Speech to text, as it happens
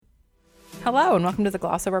Hello, and welcome to the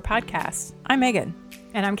Gloss Over Podcast. I'm Megan.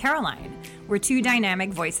 And I'm Caroline. We're two dynamic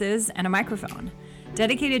voices and a microphone,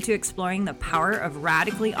 dedicated to exploring the power of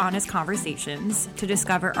radically honest conversations to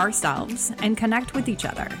discover ourselves and connect with each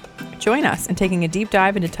other. Join us in taking a deep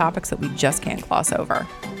dive into topics that we just can't gloss over.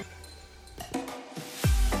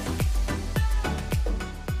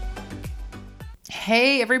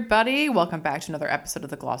 Hey, everybody. Welcome back to another episode of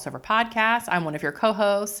the Gloss Over Podcast. I'm one of your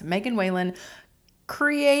co-hosts, Megan Whalen,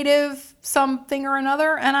 creative something or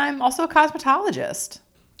another, and I'm also a cosmetologist.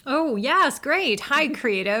 Oh, yes. Great. Hi,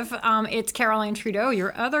 creative. It's Caroline Trudeau,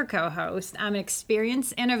 your other co-host. I'm an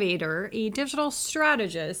experienced innovator, a digital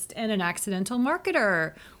strategist, and an accidental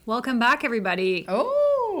marketer. Welcome back, everybody.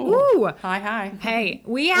 Oh. Ooh. Hi. Hey,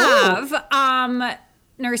 we have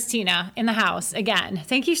Nurse Tina in the house again.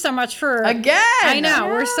 Thank you so much for... Again! I know.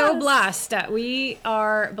 Yes. We're so blessed. We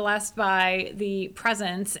are blessed by the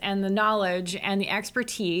presence and the knowledge and the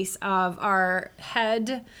expertise of our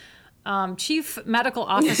head... chief medical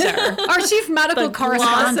officer, our chief medical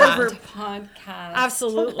correspondent. Gloss Over Podcast.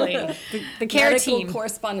 Absolutely. The care medical team.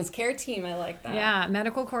 Correspondence care team. I like that. Yeah,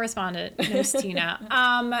 medical correspondent, Miss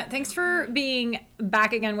Tina. Thanks for being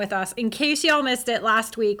back again with us. In case y'all missed it,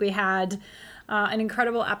 last week we had an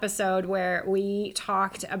incredible episode where we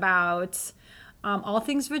talked about all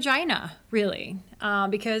things vagina, really,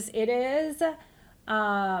 because it is...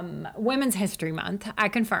 Women's History Month. I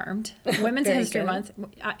confirmed. Women's History Month,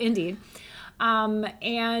 indeed.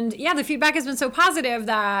 And yeah, the feedback has been so positive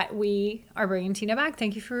that we are bringing Tina back.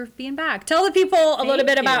 Thank you for being back. Tell the people a little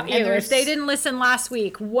bit about you. If they didn't listen last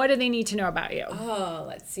week, what do they need to know about you? Oh,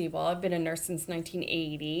 let's see. Well, I've been a nurse since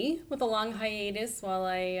 1980 with a long hiatus while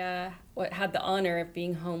I had the honor of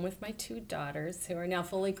being home with my two daughters who are now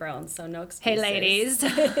fully grown, so no excuses. Hey, ladies.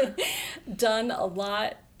 Done a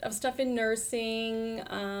lot of stuff in nursing,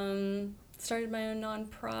 started my own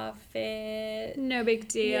nonprofit. No big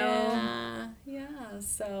deal. Yeah,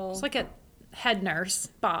 so. It's like a head nurse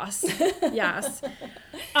boss. Yes.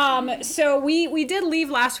 So we did leave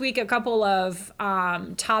last week a couple of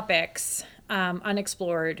topics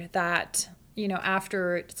unexplored that, you know,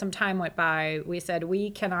 after some time went by, we said we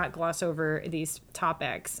cannot gloss over these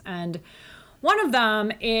topics. And one of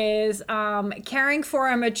them is caring for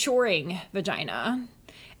a maturing vagina.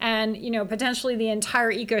 And, you know, potentially the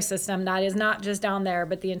entire ecosystem that is not just down there,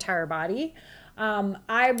 but the entire body.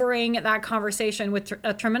 I bring that conversation with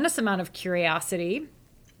a tremendous amount of curiosity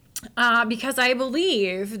because I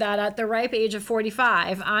believe that at the ripe age of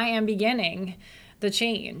 45, I am beginning the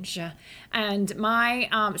change. And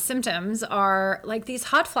my symptoms are like these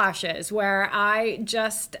hot flashes where I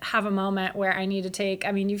just have a moment where I need to take,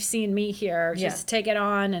 I mean, you've seen me here, just take it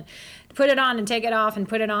on and put it on and take it off and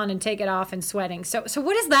put it on and take it off and sweating. So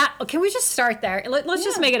what is that? Can we just start there? Let's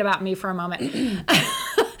just make it about me for a moment.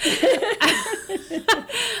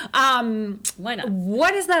 Why not?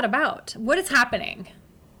 What is that about? What is happening?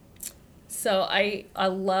 So I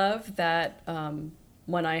love that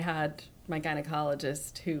when I had my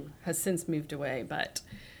gynecologist, who has since moved away, but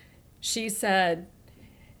she said,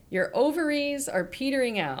 your ovaries are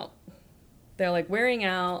petering out. They're like wearing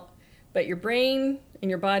out, but your brain and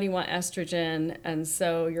your body want estrogen, and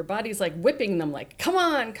so your body's like whipping them like, come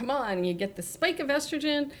on, and you get the spike of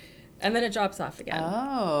estrogen, and then it drops off again.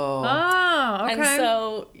 Oh, okay. And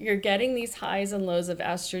so you're getting these highs and lows of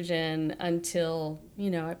estrogen until, you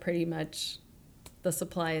know, pretty much the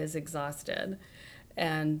supply is exhausted.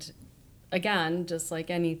 And again, just like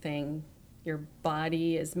anything, your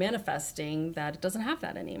body is manifesting that it doesn't have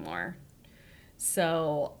that anymore.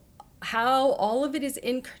 So how all of it is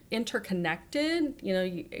interconnected, you know,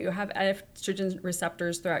 you have estrogen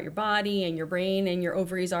receptors throughout your body, and your brain and your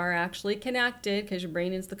ovaries are actually connected because your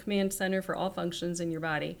brain is the command center for all functions in your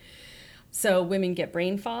body. So women get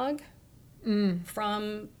brain fog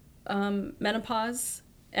from menopause,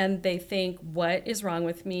 and they think, what is wrong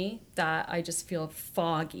with me that I just feel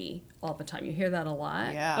foggy all the time? You hear that a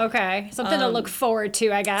lot. Yeah. Okay. Something to look forward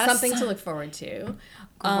to, I guess. Something to look forward to.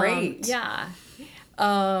 Great. Yeah.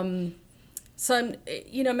 So,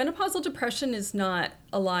 you know, menopausal depression is not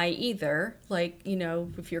a lie either. Like, you know,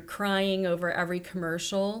 if you're crying over every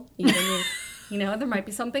commercial, even if, you know, there might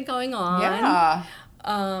be something going on. Yeah.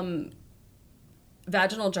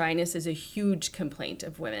 Vaginal dryness is a huge complaint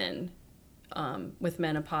of women with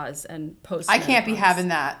menopause and post-menopause. I can't be having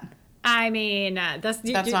that. I mean, that's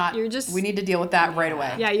not. You're just. We need to deal with that right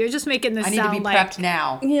away. Yeah, you're just making this I need sound to be like prepped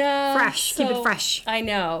now. Yeah. Fresh. Keep it fresh. I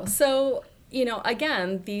know. So, you know,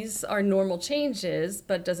 again, these are normal changes,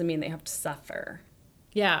 but it doesn't mean they have to suffer.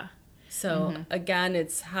 Yeah. So, again,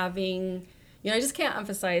 it's having, you know, I just can't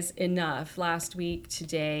emphasize enough last week,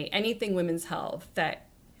 today, anything women's health that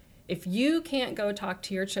If you can't go talk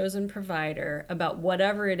to your chosen provider about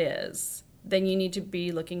whatever it is, then you need to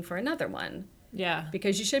be looking for another one. Yeah.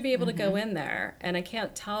 Because you should be able to go in there. And I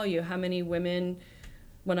can't tell you how many women,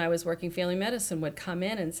 when I was working family medicine, would come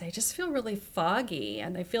in and say, I just feel really foggy,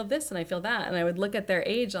 and I feel this and I feel that. And I would look at their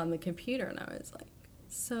age on the computer, and I was like,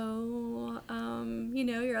 so,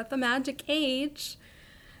 you're at the magic age.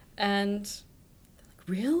 And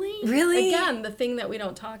really? Really? Again, the thing that we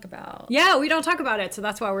don't talk about. Yeah, we don't talk about it. So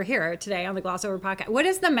that's why we're here today on the Gloss Over podcast. What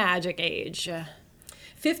is the magic age?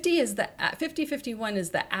 50-51 is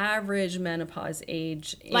the average menopause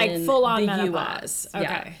age Like in full on the menopause. US.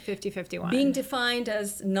 Okay, Yeah. 50-51. Being defined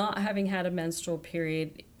as not having had a menstrual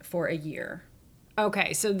period for a year.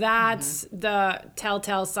 Okay, so that's the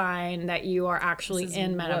telltale sign that you are actually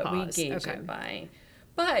in menopause. What we gauge it by.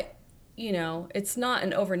 But, it's not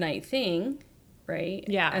an overnight thing, right?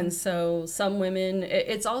 Yeah. And so some women,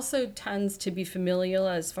 it's also tends to be familial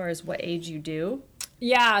as far as what age you do.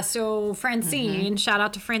 Yeah, so Francine, shout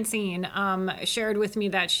out to Francine, shared with me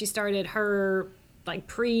that she started her like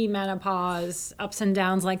pre-menopause ups and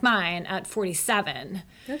downs like mine at 47.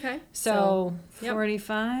 Okay. So yep.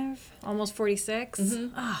 45, almost 46.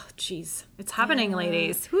 Oh, geez. It's happening,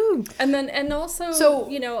 ladies. Woo. And also,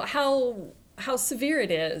 how severe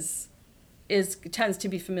it is tends to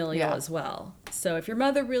be familial as well. So if your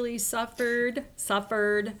mother really suffered, so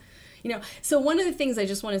one of the things I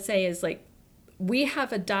just want to say is like, we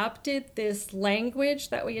have adopted this language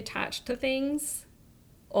that we attach to things,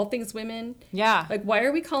 all things women. Yeah. Like, why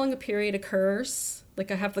are we calling a period a curse? Like,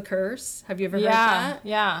 I have the curse. Have you ever heard that?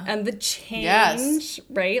 Yeah. And the change,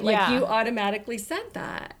 right? Like, Yeah. you automatically said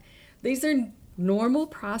that. These are normal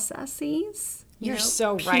processes. You're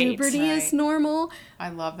so right. Puberty is normal. I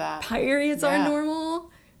love that. Periods are normal.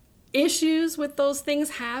 Issues with those things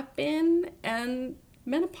happen. And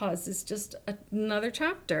menopause is just another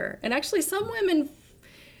chapter. And actually, some women,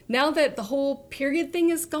 now that the whole period thing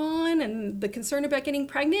is gone and the concern about getting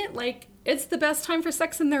pregnant, like, it's the best time for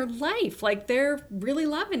sex in their life. Like, they're really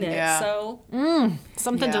loving it. Yeah. So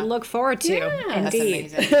Something to look forward to. Yeah. Indeed.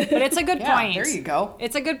 That's amazing. But it's a good Yeah, point. there you go.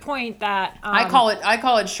 It's a good point that I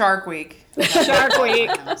call it Shark Week. Shark Week.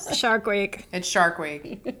 Shark Week. It's Shark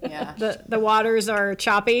Week. Yeah. The waters are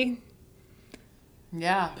choppy.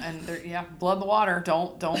 Yeah, and blood the water.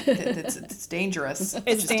 Don't. It's dangerous.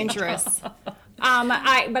 It's dangerous.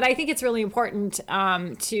 But I think it's really important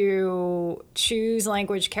to choose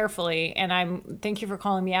language carefully, and thank you for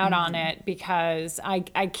calling me out on it, because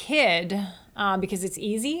I kid because it's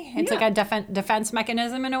easy. It's like a defense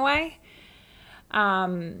mechanism in a way.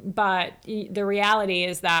 But the reality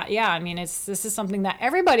is that this is something that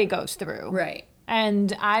everybody goes through, right.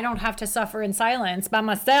 And I don't have to suffer in silence by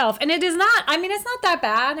myself. And it is not, it's not that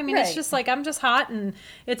bad. It's just like, I'm just hot and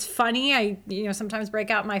it's funny. I, sometimes break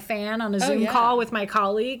out my fan on a Zoom call with my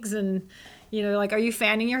colleagues and, like, are you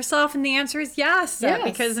fanning yourself? And the answer is yes.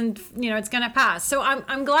 Because, it's going to pass. So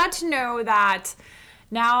I'm glad to know that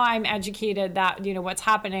now I'm educated that, what's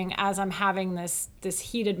happening as I'm having this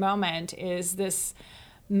heated moment is this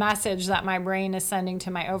message that my brain is sending to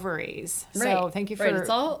my ovaries. Right. So thank you for it's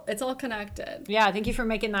all connected. Yeah, thank you for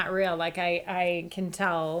making that real. Like I can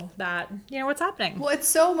tell that what's happening. Well, it's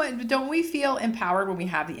so much. Don't we feel empowered when we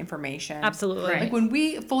have the information? Absolutely. Like when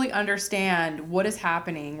we fully understand what is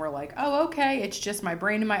happening, we're like, oh, okay, it's just my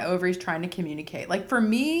brain and my ovaries trying to communicate. Like for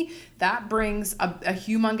me, that brings a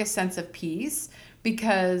humongous sense of peace,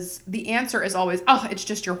 because the answer is always, oh, it's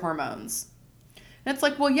just your hormones. And it's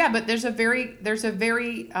like, well, yeah, but there's a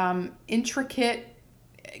very intricate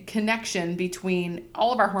connection between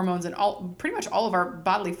all of our hormones and pretty much all of our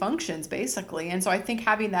bodily functions, basically. And so I think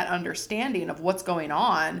having that understanding of what's going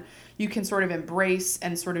on, you can sort of embrace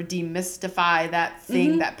and sort of demystify that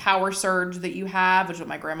thing, that power surge that you have, which is what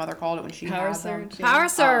my grandmother called it when she Power had surge. them. Power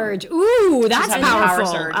surge. Ooh, that's having a powerful. power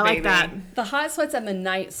surge, I like baby. that. The hot sweats and the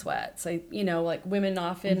night sweats. Like women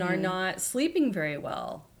often are not sleeping very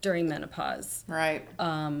well during menopause. Right.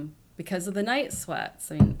 Because of the night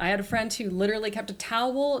sweats. I had a friend who literally kept a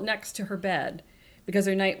towel next to her bed because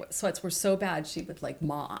her night sweats were so bad she would like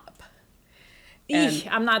mop. Eesh,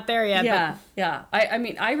 I'm not there yet. Yeah.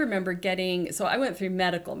 I remember I went through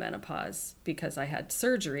medical menopause because I had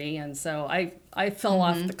surgery, and so I fell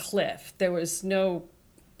off the cliff. There was no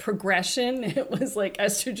progression. It was like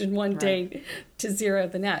estrogen one day to zero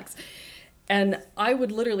the next. And I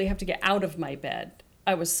would literally have to get out of my bed.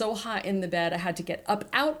 I was so hot in the bed, I had to get up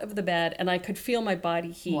out of the bed, and I could feel my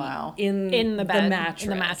body heat in the bed, mattress. In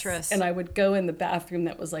the mattress. And I would go in the bathroom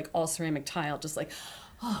that was like all ceramic tile, just like,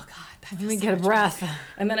 oh God, Let me get a breath.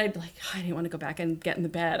 And then I'd be like, I didn't want to go back and get in the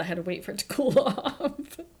bed. I had to wait for it to cool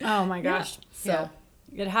off. Oh my gosh. So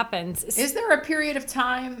It happens. Is there a period of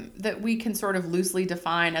time that we can sort of loosely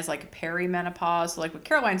define as like perimenopause? So like what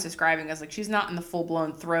Caroline's describing is like she's not in the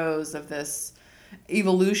full-blown throes of this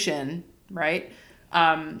evolution, right?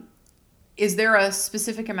 Is there a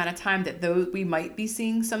specific amount of time that those we might be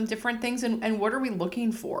seeing some different things? And what are we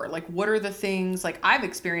looking for? Like, what are the things, like I've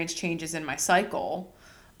experienced changes in my cycle.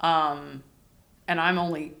 And I'm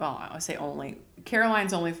only, well, I say only,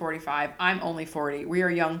 Caroline's only 45. I'm only 40. We are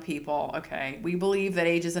young people. Okay. We believe that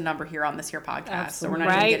age is a number here on this here podcast. Absolutely. So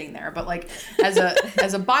we're not even getting there, but like as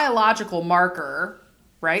a biological marker,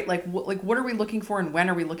 right? Like what are we looking for and when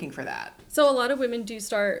are we looking for that? So a lot of women do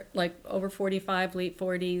start like over 45, late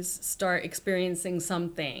 40s, start experiencing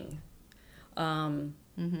something.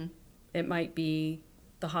 It might be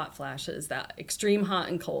the hot flashes, that extreme hot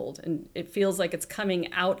and cold, and it feels like it's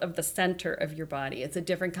coming out of the center of your body. It's a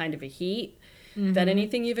different kind of a heat than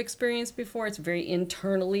anything you've experienced before. It's very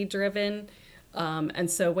internally driven. And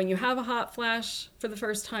so when you have a hot flash for the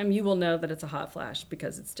first time, you will know that it's a hot flash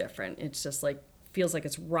because it's different. It's just like, feels like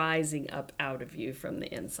it's rising up out of you from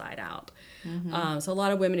the inside out. So a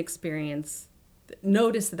lot of women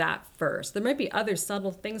notice that first. There might be other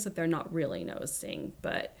subtle things that they're not really noticing,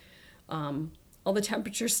 but all the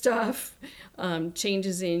temperature stuff,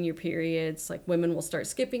 changes in your periods, like women will start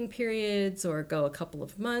skipping periods or go a couple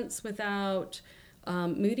of months without.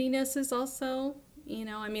 Moodiness is also,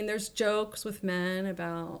 I mean, there's jokes with men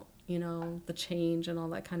about, the change and all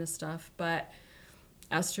that kind of stuff, but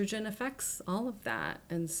estrogen affects all of that.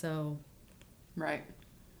 And so. Right.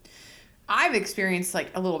 I've experienced like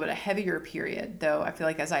a little bit of heavier period though. I feel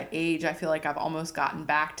like as I age, I feel like I've almost gotten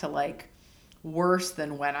back to like worse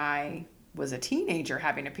than when I was a teenager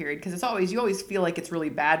having a period. Cause you always feel like it's really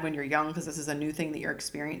bad when you're young because this is a new thing that you're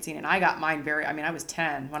experiencing. And I got mine I was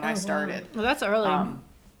 10 when I started. Wow. Well, that's early.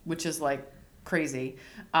 Which is like crazy.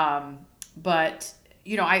 But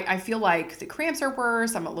I feel like the cramps are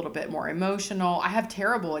worse. I'm a little bit more emotional. I have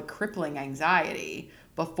terrible, like crippling anxiety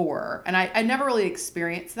before. And I never really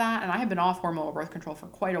experienced that. And I had been off hormonal birth control for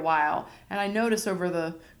quite a while. And I noticed over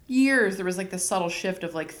the years, there was like this subtle shift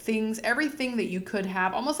of like everything that you could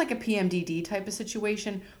have, almost like a PMDD type of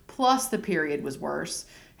situation, plus the period was worse,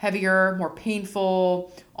 heavier, more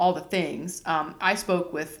painful, all the things. I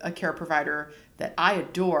spoke with a care provider that I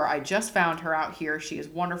adore. I just found her out here. She is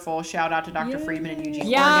wonderful. Shout out to Dr. Friedman in Eugene,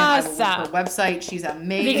 Oregon. I will link her website. She's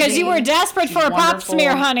amazing. Because you were desperate for a pap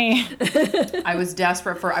smear, honey. I was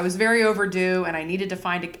I was very overdue and I needed to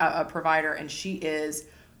find a provider, and she is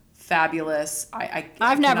fabulous.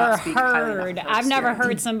 I've never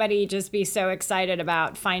heard somebody just be so excited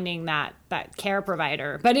about finding that care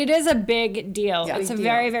provider. But it is a big deal. Yeah, it's a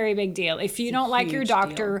very, very big deal. If you don't like your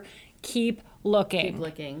doctor, keep looking. Keep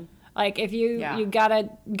looking. Like if you gotta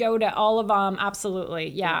go to all of them, absolutely,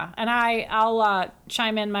 yeah. And I'll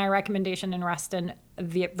chime in my recommendation in Reston,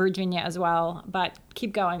 Virginia as well. But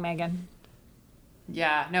keep going, Megan.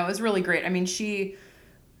 Yeah, no, it was really great. I mean,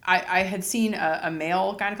 I had seen a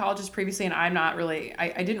male gynecologist previously, and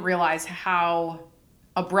I didn't realize how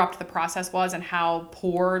abrupt the process was and how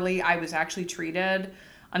poorly I was actually treated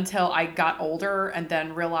until I got older, and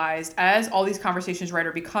then realized as all these conversations, right,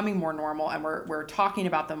 are becoming more normal and we're talking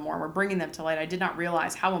about them more and we're bringing them to light, I did not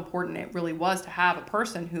realize how important it really was to have a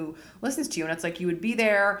person who listens to you. And it's like you would be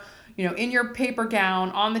there, in your paper gown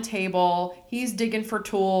on the table, he's digging for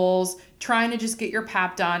tools, trying to just get your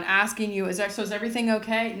pap done, asking you, is everything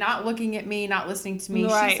okay? Not looking at me, not listening to me.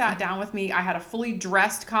 Right. She sat down with me. I had a fully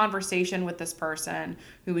dressed conversation with this person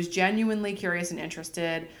who was genuinely curious and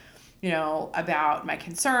interested, about my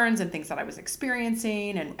concerns and things that I was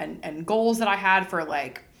experiencing and goals that I had for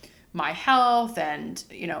like my health and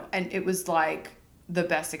it was like the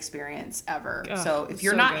best experience ever. Oh, so if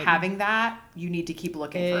you're not having that, you need to keep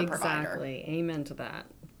looking for a provider. Exactly. Amen to that.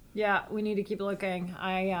 Yeah, we need to keep looking.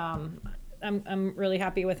 I'm really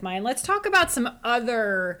happy with mine. Let's talk about some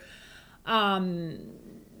other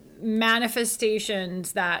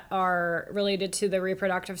manifestations that are related to the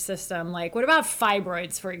reproductive system. Like, what about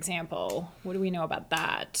fibroids, for example? What do we know about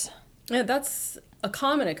that? Yeah, that's a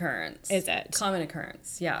common occurrence. Is it? Common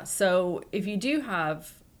occurrence, yeah. So if you do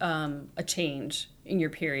have a change in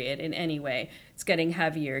your period in any way, it's getting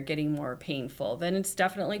heavier, getting more painful, then it's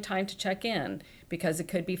definitely time to check in because it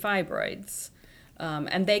could be fibroids.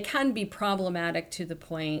 And they can be problematic to the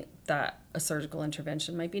point that a surgical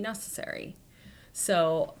intervention might be necessary.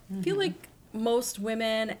 So I feel like most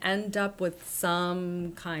women end up with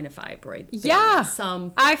some kind of fibroid thing. Yeah.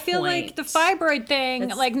 Some I feel like the fibroid thing,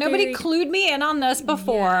 it's like nobody clued me in on this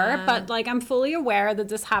before, but like I'm fully aware that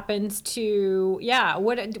this happens to,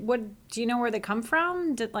 what do you know where they come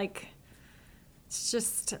from? It's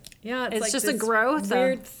just, Yeah, it's like just a this growth.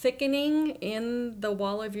 weird thickening in the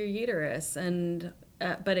wall of your uterus, and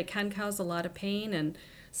but it can cause a lot of pain. And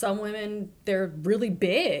some women, they're really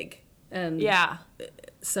big, and Yeah.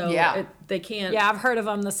 so Yeah. they can't. Yeah, I've heard of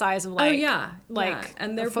them the size of like,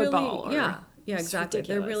 And they're a football. really, or, yeah, it's exactly.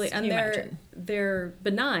 They're really, ridiculous. Can and you they're imagine? they're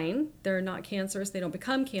benign. They're not cancerous. They don't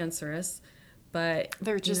become cancerous, but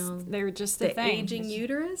They're just, they're just a the thing. aging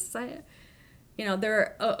uterus.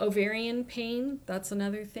 There are ovarian pain. That's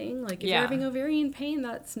another thing. Like if you're Yeah. having ovarian pain,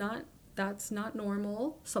 that's not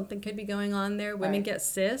normal. Something could be going on there. Women Right. get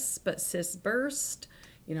cysts, but cysts burst.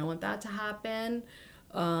 You don't want that to happen.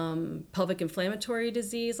 Pelvic inflammatory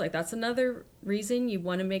disease, like that's another reason you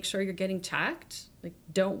want to make sure you're getting checked. Like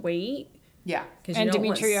don't wait. Yeah. Because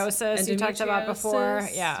Endometriosis, you talked about before.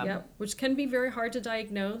 Yeah. Yep, which can be very hard to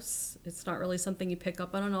diagnose. It's not really something you pick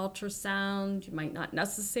up on an ultrasound. You might not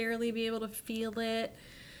necessarily be able to feel it.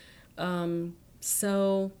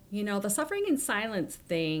 So, the suffering in silence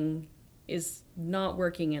thing is not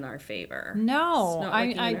working in our favor. No, It's not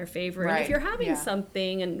working in our favor. And Right, if you're having yeah.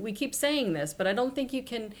 something, and we keep saying this, but I don't think you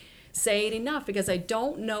can say it enough, because I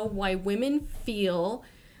don't know why women feel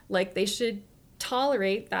like they should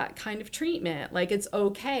tolerate that kind of treatment. Like it's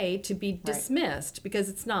okay to be dismissed, because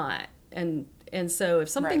it's not. And so if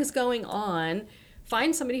something's going on,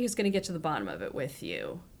 find somebody who's going to get to the bottom of it with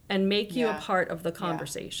you and make you a Yeah. part of the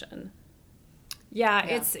conversation. Yeah,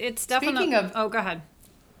 Yeah. it's definitely. Speaking of- oh, go ahead.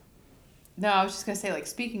 No, I was just going to say, like,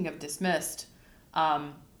 speaking of dismissed,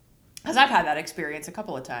 because I've had that experience a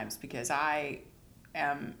couple of times, because I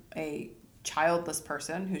am a childless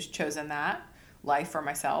person who's chosen that life for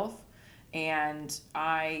myself, and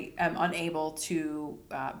I am unable to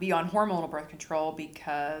be on hormonal birth control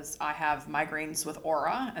because I have migraines with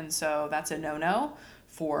aura, and so that's a no-no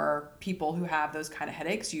for people who have those kind of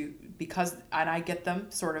headaches. And I get them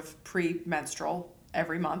sort of pre-menstrual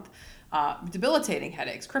every month, debilitating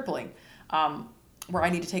headaches, crippling. Where I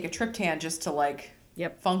need to take a triptan just to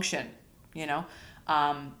function,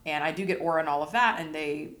 and I do get aura and all of that. And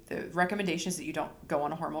the recommendation is that you don't go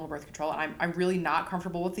on a hormonal birth control. And I'm really not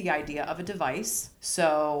comfortable with the idea of a device.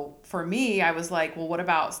 So for me, I was like, well, what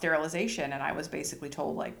about sterilization? And I was basically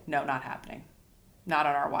told no, not happening. Not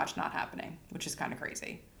on our watch, not happening, which is kind of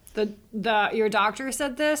crazy. Your doctor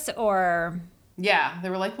said this, or? Yeah, they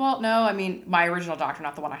were like, well, no, I mean, my original doctor,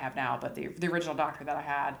 not the one I have now, but the original doctor that I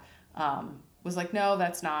had, was like, no,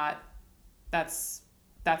 that's not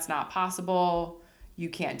possible. You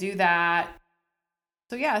can't do that.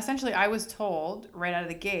 So yeah, essentially I was told right out of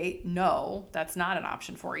the gate, no, that's not an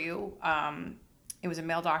option for you. It was a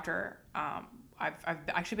male doctor. I've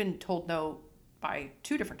actually been told no by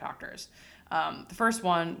 2 different doctors. The first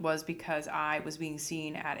one was because I was being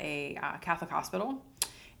seen at a Catholic hospital,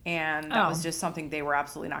 and that was just something they were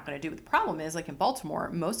absolutely not going to do. But the problem is, like in Baltimore,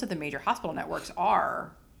 most of the major hospital networks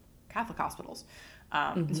are Catholic hospitals.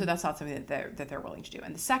 And so that's not something that they're willing to do.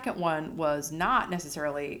 And the second one was not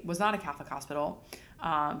a Catholic hospital,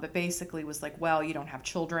 but basically was like, well, you don't have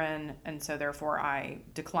children, and so therefore I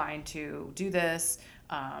declined to do this.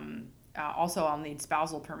 Also, I'll need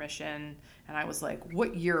spousal permission. And I was like,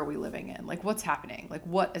 what year are we living in? Like, what's happening? Like,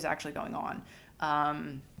 what is actually going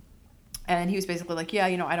on? And he was basically like, yeah,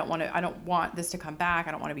 I don't want this to come back.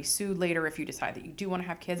 I don't want to be sued later if you decide that you do want to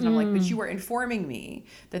have kids. And I'm like, but you were informing me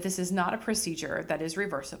that this is not a procedure that is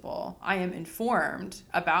reversible. I am informed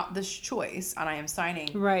about this choice, and I am signing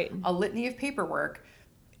a litany of paperwork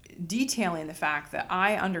detailing the fact that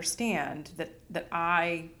I understand that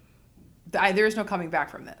there's no coming back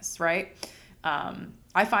from this, right?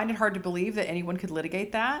 I find it hard to believe that anyone could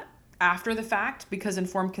litigate that after the fact, because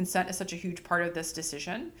informed consent is such a huge part of this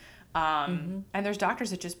decision. And there's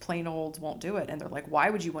doctors that just plain old won't do it. And they're like, why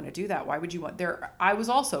would you want to do that? Why would you want I was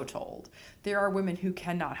also told there are women who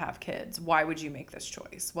cannot have kids. Why would you make this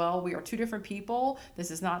choice? Well, we are 2 different people. This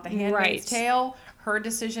is not the Handmaid's Tale. Her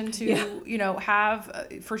decision to, have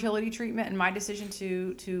fertility treatment, and my decision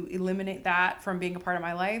to eliminate that from being a part of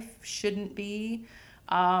my life shouldn't be,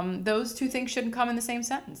 those 2 things shouldn't come in the same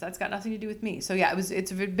sentence. That's got nothing to do with me. So yeah,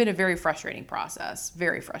 it's been a very frustrating process.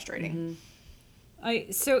 Very frustrating.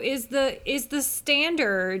 So is the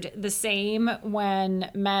standard the same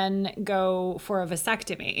when men go for a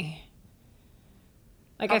vasectomy?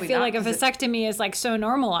 Like, probably I feel like a vasectomy is like so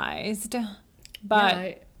normalized,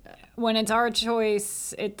 but when it's our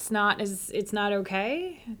choice, it's not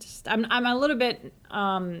okay. I'm a little bit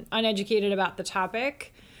uneducated about the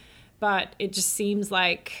topic, but it just seems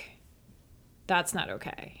like that's not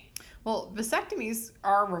okay. Well, vasectomies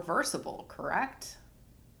are reversible, correct?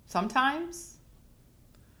 Sometimes.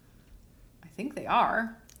 I think they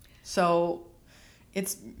are. So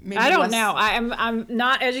it's maybe I don't less, know. I'm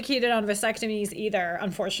not educated on vasectomies either,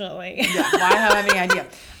 unfortunately. Yeah, well, I don't have any idea.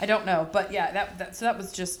 I don't know, but yeah, so that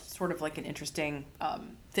was just sort of like an interesting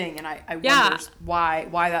thing, and I wonder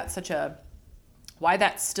why that's why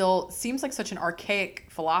that still seems like such an archaic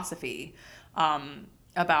philosophy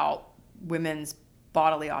about women's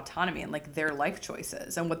bodily autonomy and like their life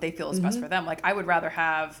choices and what they feel is best for them. Like I would rather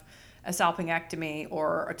have a salpingectomy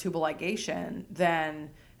or a tubal ligation than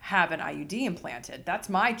have an IUD implanted. That's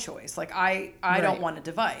my choice. Like I don't want a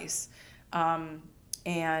device.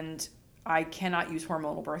 And I cannot use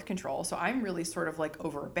hormonal birth control. So I'm really sort of like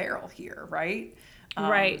over a barrel here, right?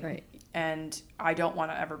 Right. And I don't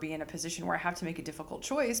want to ever be in a position where I have to make a difficult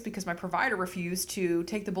choice because my provider refused to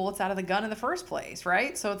take the bullets out of the gun in the first place,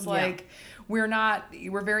 right? So it's like we're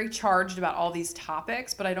very charged about all these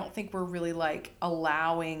topics, but I don't think we're really like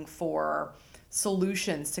allowing for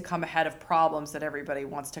solutions to come ahead of problems that everybody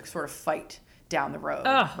wants to sort of fight down the road,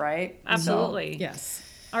 right? Absolutely. So, yes.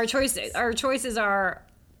 Our choices are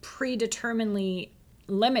predeterminedly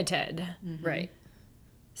limited. Right.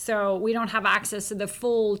 So we don't have access to the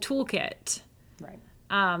full toolkit. Right.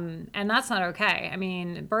 And that's not okay. I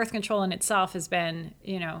mean, birth control in itself has been,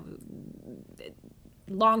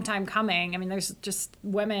 long time coming. I mean, there's just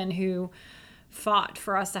women who fought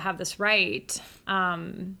for us to have this right.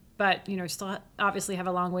 But, still obviously have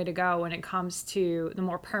a long way to go when it comes to the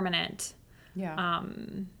more permanent,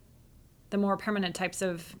 types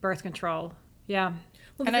of birth control. Yeah.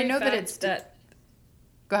 Well, and I know that it's that.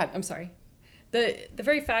 Go ahead. I'm sorry. The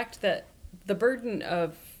very fact that the burden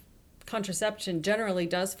of contraception generally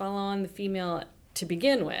does fall on the female to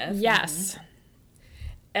begin with. Yes.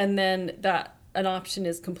 And then that an option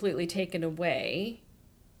is completely taken away.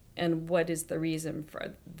 And what is the reason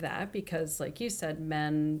for that? Because like you said,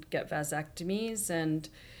 men get vasectomies. And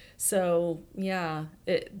so,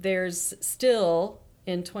 there's still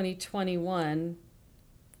in 2021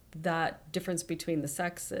 that difference between the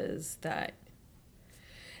sexes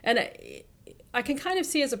I can kind of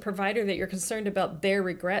see as a provider that you're concerned about their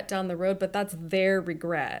regret down the road, but that's their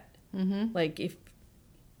regret. Like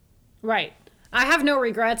Right. I have no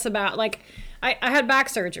regrets about, like, I had back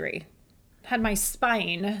surgery, had my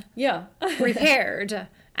spine repaired,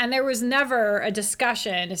 and there was never a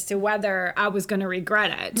discussion as to whether I was going to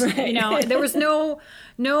regret it. Right. There was no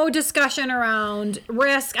discussion around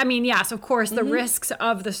risk. I mean, yes, of course, the risks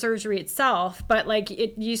of the surgery itself, but like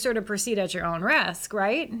you sort of proceed at your own risk,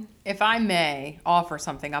 right? If I may offer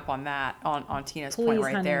something up on that, on Tina's point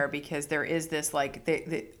right honey. there, because there is this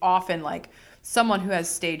like, often like someone who has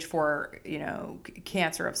stage 4,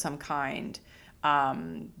 cancer of some kind,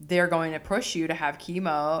 they're going to push you to have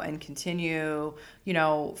chemo and continue,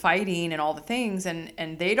 fighting and all the things.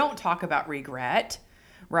 And they don't talk about regret.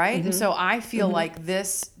 Right. And so I feel like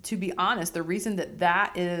this, to be honest, the reason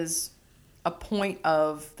that is a point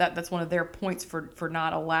of that's one of their points for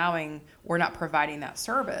not allowing or not providing that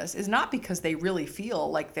service is not because they really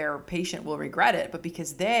feel like their patient will regret it, but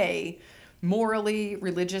because they morally,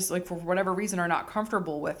 religious, like for whatever reason are not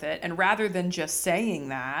comfortable with it. And rather than just saying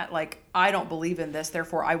that, like, I don't believe in this,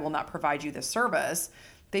 therefore I will not provide you this service,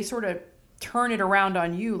 they sort of turn it around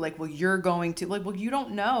on you. Like, well, you're going to like, well, you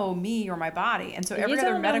don't know me or my body. And so every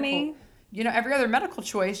other medical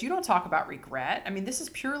choice, you don't talk about regret. I mean, this is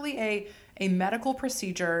purely a medical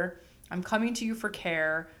procedure. I'm coming to you for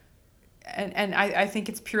care. And I think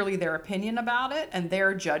it's purely their opinion about it and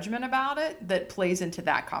their judgment about it that plays into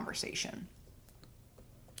that conversation.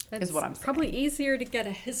 Is what I'm saying. Probably easier to get a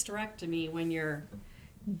hysterectomy when you're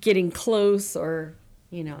getting close or,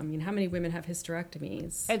 how many women have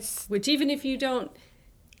hysterectomies? Which even if you don't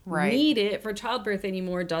need it for childbirth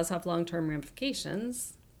anymore, does have long-term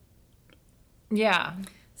ramifications. Yeah.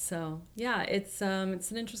 So, it's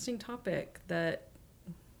an interesting topic that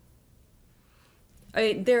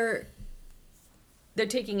they're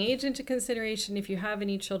taking age into consideration if you have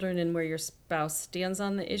any children and where your spouse stands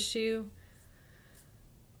on the issue.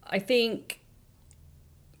 I think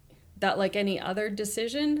that like any other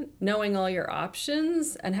decision, knowing all your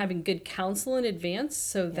options and having good counsel in advance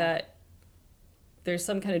so that there's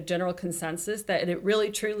some kind of general consensus that it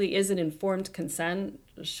really truly is an informed consent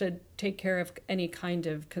should take care of any kind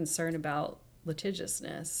of concern about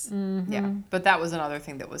litigiousness. Yeah, but that was another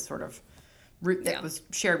thing that was sort of that was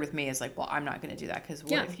shared with me is like, well, I'm not going to do that because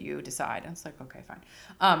what if you decide? I was like, okay, fine.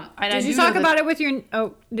 Did you talk about it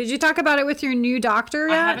with your new doctor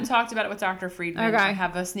yet? I haven't talked about it with Dr. Friedman. Okay. I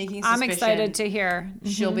have a sneaking suspicion. I'm excited to hear.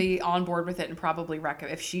 She'll be on board with it and probably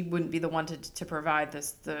if she wouldn't be the one to provide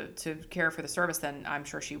to care for the service, then I'm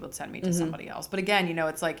sure she would send me to somebody else. But again,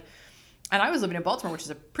 it's like, and I was living in Baltimore, which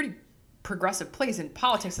is a pretty progressive place, and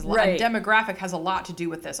politics is a lot, Right. and demographic has a lot to do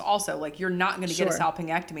with this also. Like, you're not going to get a Sure.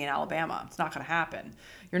 salpingectomy in Alabama. It's not going to happen.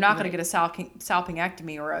 You're not going to get a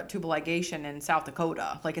salpingectomy or a tubal ligation in South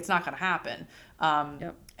Dakota. Like, it's not going to happen.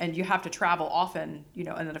 Yep. And you have to travel often, you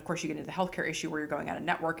know, and then of course you get into the healthcare issue where you're going out of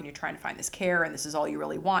network and you're trying to find this care and this is all you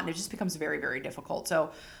really want. And it just becomes very, very difficult.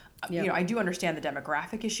 So, you know, I do understand the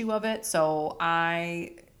demographic issue of it. So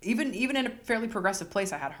even in a fairly progressive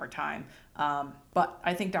place, I had a hard time. But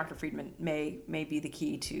I think Dr. Friedman may be the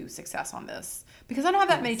key to success on this, because I don't have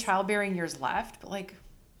that many childbearing years left, but like,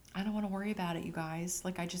 I don't want to worry about it, you guys.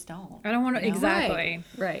 Like, I just don't. I don't want to, you know? exactly.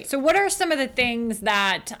 Right. So what are some of the things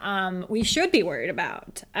that we should be worried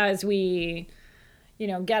about as we, you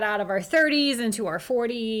know, get out of our 30s into our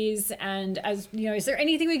 40s? And as, you know, is there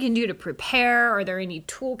anything we can do to prepare? Are there any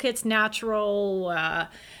toolkits, natural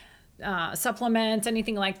supplements,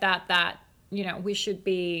 anything like that, you know, we should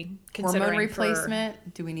be considering? Hormone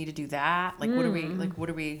replacement? Do we need to do that? Like, what do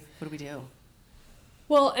we do?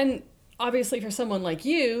 Well, and obviously for someone like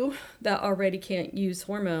you that already can't use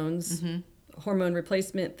hormones, hormone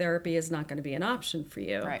replacement therapy is not going to be an option for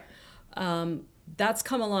you. Right. That's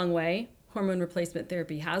come a long way. Hormone replacement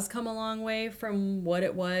therapy has come a long way from what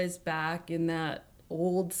it was back in that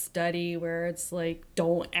old study where it's like,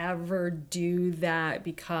 don't ever do that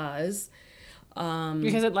because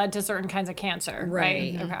it led to certain kinds of cancer,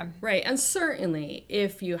 right? Okay. Right. And certainly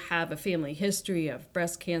if you have a family history of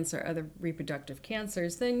breast cancer, other reproductive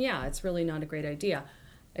cancers, then yeah, it's really not a great idea.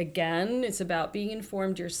 Again, it's about being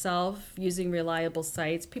informed yourself, using reliable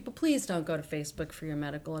sites. People, please don't go to Facebook for your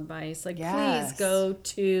medical advice. Like, Yes. please go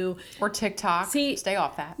to... Or TikTok. Stay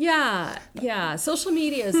off that. Yeah. Social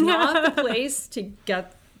media is not the place to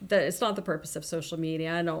get... It's not the purpose of social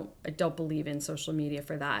media. I don't believe in social media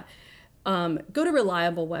for that. Go to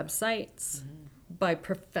reliable websites by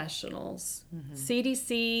professionals.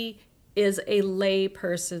 CDC is a lay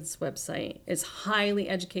person's website. It's highly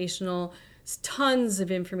educational. It's tons of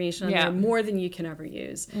information on there, more than you can ever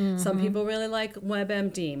use. Some people really like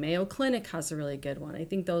WebMD. Mayo Clinic has a really good one. I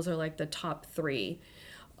think those are like the top 3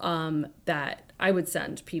 that I would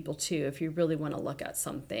send people to if you really want to look at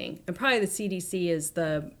something. And probably the CDC is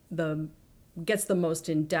the gets the most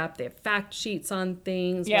in depth. They have fact sheets on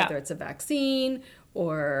things, whether it's a vaccine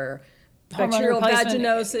or bacterial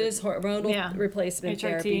vaginosis, hormonal replacement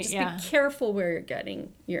therapy. Just be careful where you're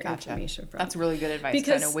getting your information from. That's really good advice.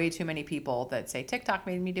 Because I know way too many people that say TikTok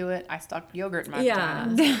made me do it. I stuck yogurt in my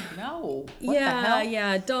vagina. No. What the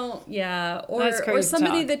hell? Or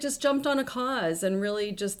somebody that just jumped on a cause and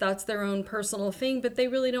really just that's their own personal thing, but they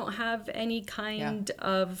really don't have any kind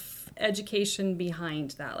of education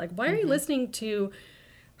behind that. Like, why are you listening to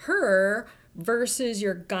her versus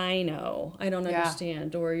your gyno? I don't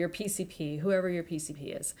understand. Or your PCP, whoever your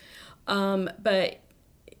PCP is. But,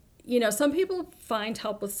 you know, some people find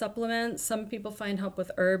help with supplements. Some people find help with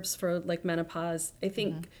herbs for like menopause. I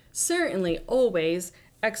think certainly always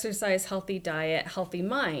exercise, healthy diet, healthy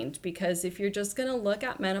mind. Because if you're just going to look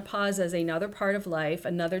at menopause as another part of life,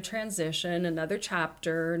 another transition, another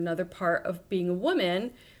chapter, another part of being a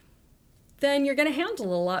woman, then you're going to handle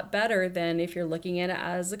it a lot better than if you're looking at it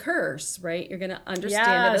as a curse, right? You're going to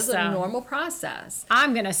understand it as a normal process.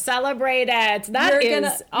 I'm going to celebrate it. That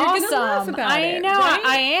is awesome. You're going to laugh about it. I know, right?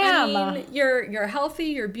 I am. I mean, you're healthy,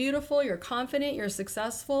 you're beautiful, you're confident, you're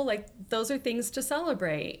successful. Like, those are things to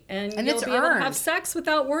celebrate. And you'll it's be able to earned. have sex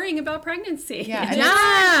without worrying about pregnancy. Yeah.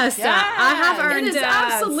 Yes, I have earned it. It is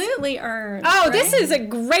absolutely earned. Oh, right? This is a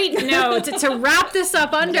great note to wrap this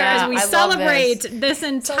up under as we I love celebrate this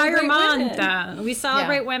entire Celebrate month. women. We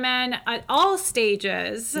celebrate women at all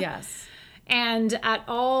stages. Yes. And at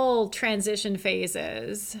all transition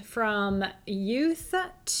phases, from youth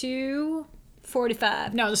to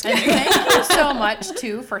 45. No, just kidding. Thank you so much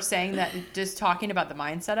too for saying that, just talking about the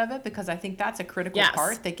mindset of it, because I think that's a critical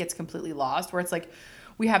part that gets completely lost, where it's like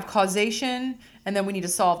we have causation and then we need to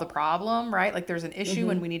solve the problem, right? Like, there's an issue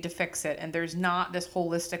and we need to fix it, and there's not this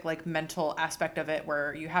holistic like mental aspect of it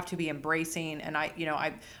where you have to be embracing. And I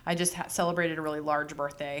just celebrated a really large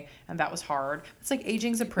birthday, and that was hard. It's like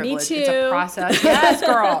aging's a privilege. Me too. It's a process. Yes,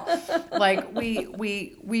 girl. Like,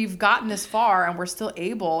 we've gotten this far, and we're still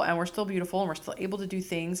able, and we're still beautiful, and we're still able to do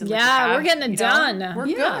things. And we're getting it done. We're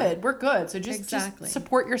good. We're good. So just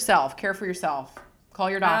support yourself, care for yourself. Call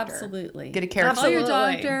your doctor. Absolutely. Get a care Call your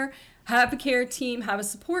doctor. Have a care team. Have a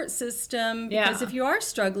support system. Because if you are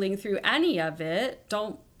struggling through any of it,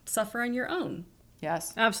 don't suffer on your own.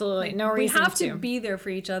 Yes. Absolutely. No reason We have to be there for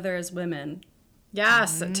each other as women.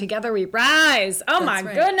 Yes, together we rise. Oh my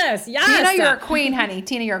right. goodness. Yes. Tina, you're a queen, honey.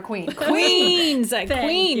 Tina, you're a queen. Queens.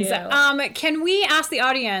 Queens. you. Can we ask the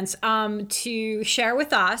audience to share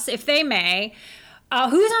with us, if they may,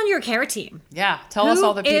 who's on your care team? Yeah, tell us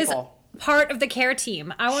all the people. Who is part of the care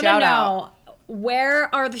team? I want to Shout know, out.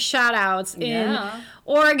 where are the shout outs in Yeah.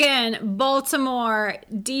 Oregon, Baltimore,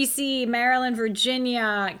 DC, Maryland,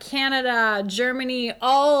 Virginia, Canada, Germany,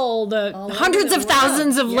 all the hundreds the of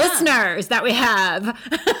thousands world. of Yeah. listeners that we have.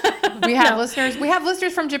 We have listeners. We have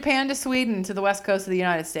listeners from Japan to Sweden to the west coast of the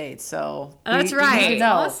United States. So That's we right. need to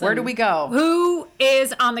know, Awesome. where do we go? Who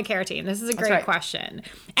is on the care team? This is a great right. question.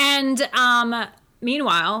 And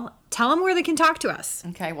meanwhile, tell them where they can talk to us.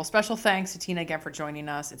 Okay, well, special thanks to Tina again for joining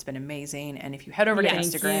us. It's been amazing. And if you head over to Thank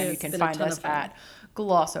Instagram, you. you It's can been a find ton us of fun. at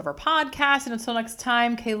Gloss Over Podcast. And until next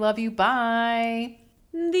time, Kay, love you. Bye.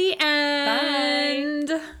 The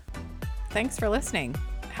end. Thanks for listening.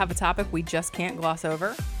 Have a topic we just can't gloss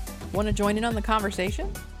over? Want to join in on the conversation?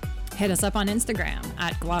 Hit us up on Instagram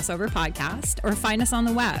at Glossover Podcast or find us on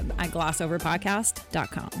the web at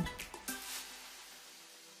glossoverpodcast.com.